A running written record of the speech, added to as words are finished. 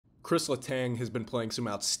Kris Letang has been playing some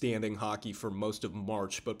outstanding hockey for most of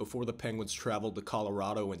March, but before the Penguins traveled to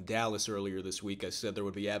Colorado and Dallas earlier this week, I said there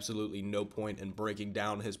would be absolutely no point in breaking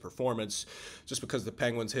down his performance just because the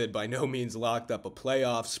Penguins had by no means locked up a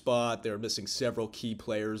playoff spot. They were missing several key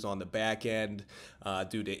players on the back end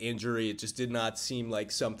due to injury. It just did not seem like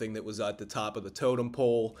something that was at the top of the totem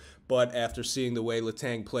pole. But after seeing the way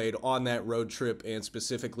Letang played on that road trip and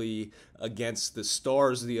specifically against the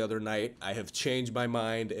Stars the other night, I have changed my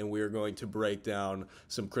mind and we are going to break down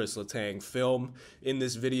some Kris Letang film. In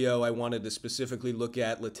this video, I wanted to specifically look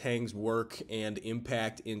at Letang's work and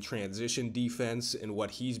impact in transition defense and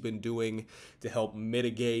what he's been doing to help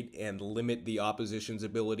mitigate and limit the opposition's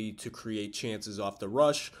ability to create chances off the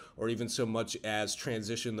rush or even so much as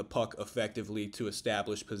transition the puck effectively to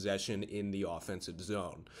establish possession in the offensive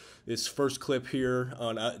zone. This first clip here,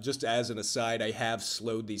 just as an aside, I have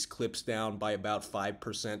slowed these clips down by about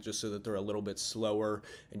 5% just so that they're a little bit slower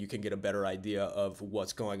and you can get a better idea of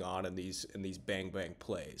what's going on in these bang-bang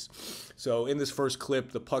plays. So in this first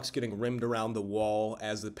clip, the puck's getting rimmed around the wall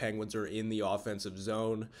as the Penguins are in the offensive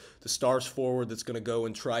zone. The Stars forward that's going to go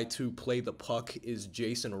and try to play the puck is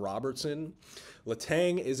Jason Robertson.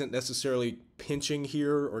 Letang isn't necessarily pinching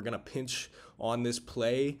here or going to pinch on this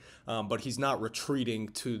play, but he's not retreating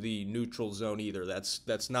to the neutral zone either.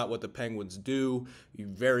 That's not what the Penguins do. You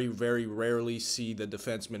very, very rarely see the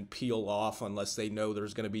defenseman peel off unless they know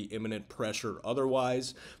there's going to be imminent pressure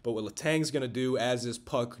otherwise. But what Letang's going to do as this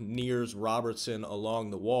puck nears Robertson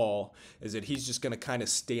along the wall is that he's just going to kind of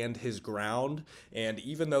stand his ground. And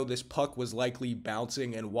even though this puck was likely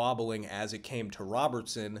bouncing and wobbling as it came to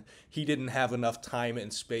Robertson, he didn't have enough time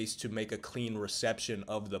and space to make a clean reception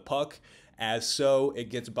of the puck. As so, it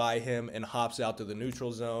gets by him and hops out to the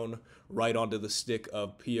neutral zone, right onto the stick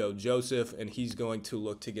of P.O. Joseph, and he's going to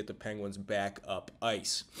look to get the Penguins back up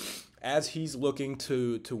ice. As he's looking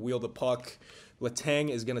to wheel the puck, Letang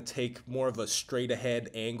is going to take more of a straight-ahead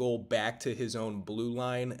angle back to his own blue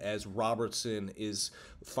line as Robertson is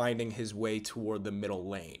finding his way toward the middle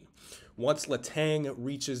lane. Once Letang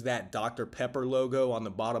reaches that Dr. Pepper logo on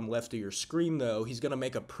the bottom left of your screen, though, he's going to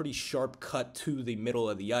make a pretty sharp cut to the middle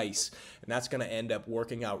of the ice, and that's going to end up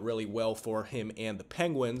working out really well for him and the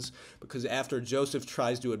Penguins because after Joseph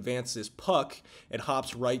tries to advance this puck, it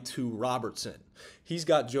hops right to Robertson. He's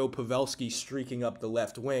got Joe Pavelski streaking up the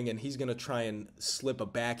left wing, and he's going to try and slip a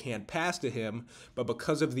backhand pass to him, but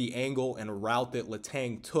because of the angle and route that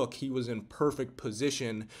Letang took, he was in perfect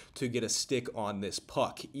position to get a stick on this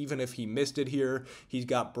puck. Even if he missed it here, he's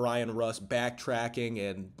got Brian Rust backtracking,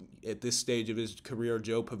 and at this stage of his career,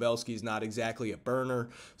 Joe Pavelski is not exactly a burner,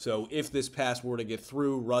 so if this pass were to get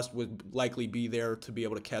through, Rust would likely be there to be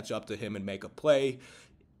able to catch up to him and make a play.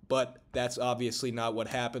 But that's obviously not what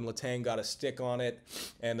happened. Letang got a stick on it,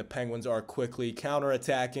 and the Penguins are quickly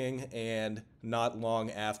counterattacking, and not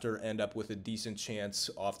long after end up with a decent chance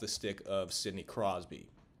off the stick of Sidney Crosby.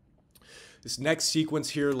 This next sequence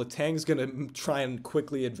here, Letang's going to try and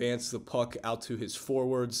quickly advance the puck out to his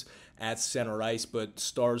forwards at center ice, but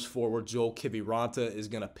Stars forward Joel Kiviranta is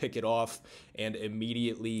going to pick it off and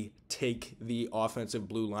immediately take the offensive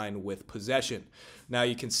blue line with possession. Now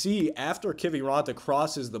you can see after Kiviranta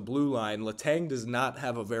crosses the blue line, Letang does not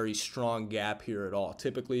have a very strong gap here at all.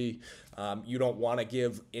 Typically, you don't want to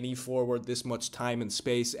give any forward this much time and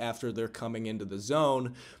space after they're coming into the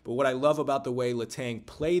zone. But what I love about the way Letang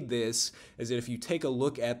played this is that if you take a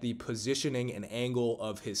look at the positioning and angle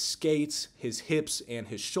of his skates, his hips, and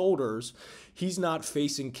his shoulders, he's not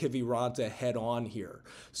facing Kiviranta head on here.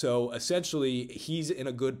 So essentially, he's in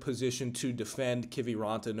a good position to defend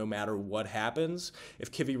Kiviranta no matter what happens.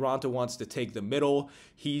 If Kiviranta wants to take the middle,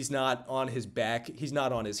 he's not on his back, he's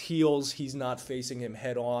not on his heels, he's not facing him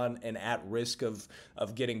head on and at risk of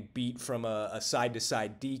getting beat from a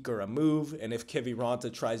side-to-side deke or a move. And if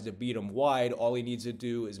Kiviranta tries to beat him wide, all he needs to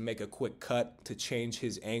do is make a quick cut to change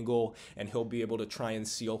his angle, and he'll be able to try and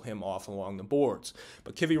seal him off along the boards.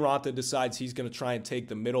 But Kiviranta decides he's going to try and take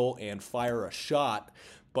the middle and fire a shot.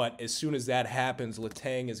 But as soon as that happens,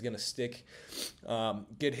 Letang is going to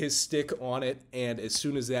get his stick on it, and as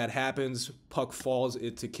soon as that happens, puck falls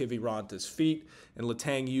into Kiviranta's feet, and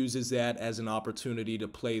Letang uses that as an opportunity to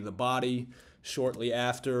play the body. Shortly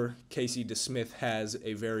after, Casey DeSmith has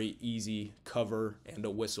a very easy cover and a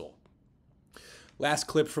whistle. Last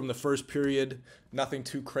clip from the first period, nothing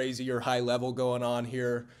too crazy or high level going on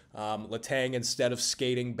here. Letang, instead of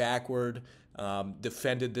skating backward,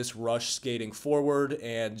 defended this rush skating forward,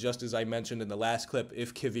 and just as I mentioned in the last clip,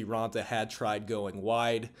 if Kiviranta had tried going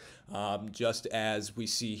wide, just as we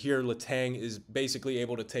see here, Letang is basically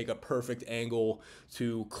able to take a perfect angle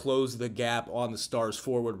to close the gap on the Stars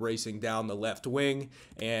forward racing down the left wing,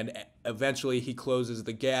 and eventually he closes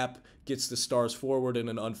the gap, gets the Stars forward in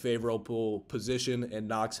an unfavorable position, and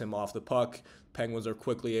knocks him off the puck. Penguins are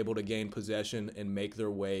quickly able to gain possession and make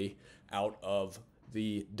their way out of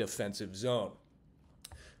the defensive zone.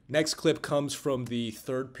 Next clip comes from the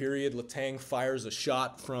third period. Letang fires a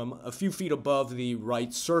shot from a few feet above the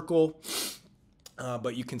right circle,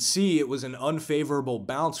 but you can see it was an unfavorable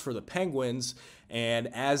bounce for the Penguins, and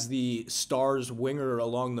as the Stars winger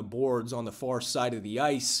along the boards on the far side of the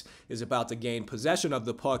ice is about to gain possession of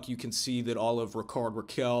the puck, you can see that all of Ricard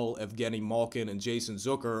Raquel, Evgeny Malkin, and Jason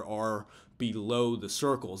Zucker are below the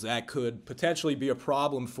circles. That could potentially be a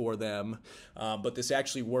problem for them, but this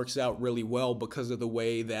actually works out really well because of the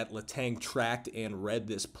way that Letang tracked and read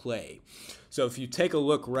this play. So if you take a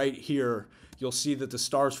look right here, you'll see that the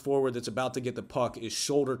Stars forward that's about to get the puck is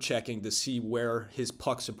shoulder checking to see where his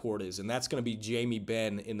puck support is, and that's going to be Jamie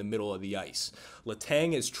Benn in the middle of the ice.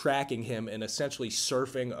 Letang is tracking him and essentially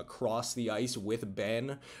surfing across the ice with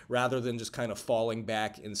Benn rather than just kind of falling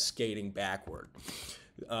back and skating backward.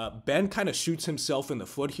 Ben kind of shoots himself in the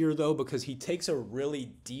foot here, though, because he takes a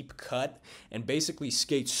really deep cut and basically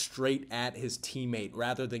skates straight at his teammate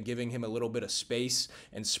rather than giving him a little bit of space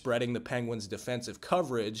and spreading the Penguins' defensive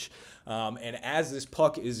coverage. And as this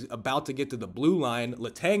puck is about to get to the blue line,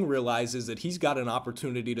 Letang realizes that he's got an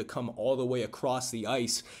opportunity to come all the way across the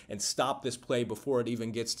ice and stop this play before it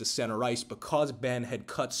even gets to center ice because Ben had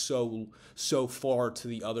cut so far to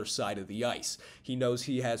the other side of the ice. He knows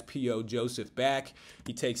he has P.O. Joseph back.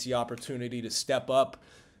 He takes the opportunity to step up,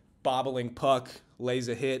 bobbling puck, lays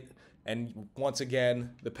a hit, and once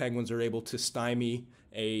again, the Penguins are able to stymie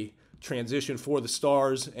a transition for the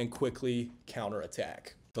Stars and quickly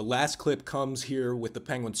counterattack. The last clip comes here with the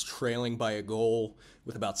Penguins trailing by a goal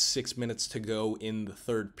with about 6 minutes to go in the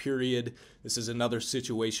third period. This is another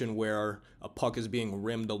situation where a puck is being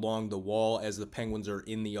rimmed along the wall as the Penguins are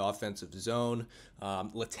in the offensive zone.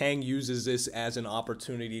 Letang uses this as an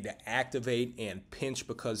opportunity to activate and pinch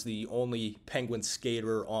because the only Penguin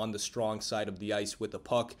skater on the strong side of the ice with the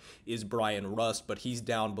puck is Brian Rust, but he's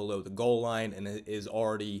down below the goal line and is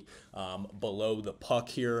already below the puck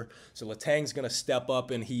here. So Letang's going to step up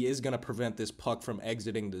and he is going to prevent this puck from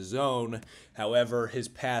exiting the zone. However, his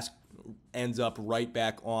pass ends up right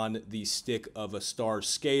back on the stick of a Stars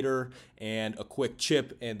skater and a quick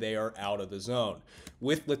chip, and they are out of the zone.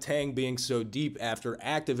 With Letang being so deep after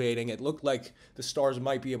activating, it looked like the Stars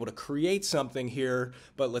might be able to create something here,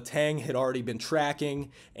 but Letang had already been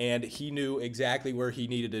tracking, and he knew exactly where he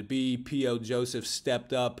needed to be. P.O. Joseph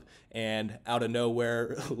stepped up, and out of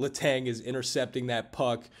nowhere, Letang is intercepting that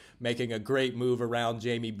puck, making a great move around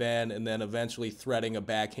Jamie Benn, and then eventually threading a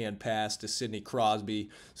backhand pass to Sidney Crosby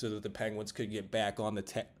so that the Penguins could get back on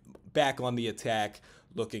the attack,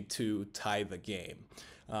 looking to tie the game.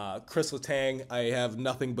 Kris Letang, I have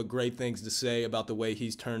nothing but great things to say about the way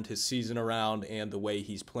he's turned his season around and the way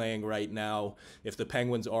he's playing right now. If the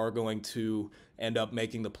Penguins are going to end up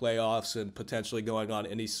making the playoffs and potentially going on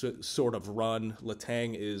any sort of run,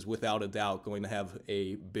 Letang is without a doubt going to have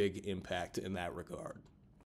a big impact in that regard.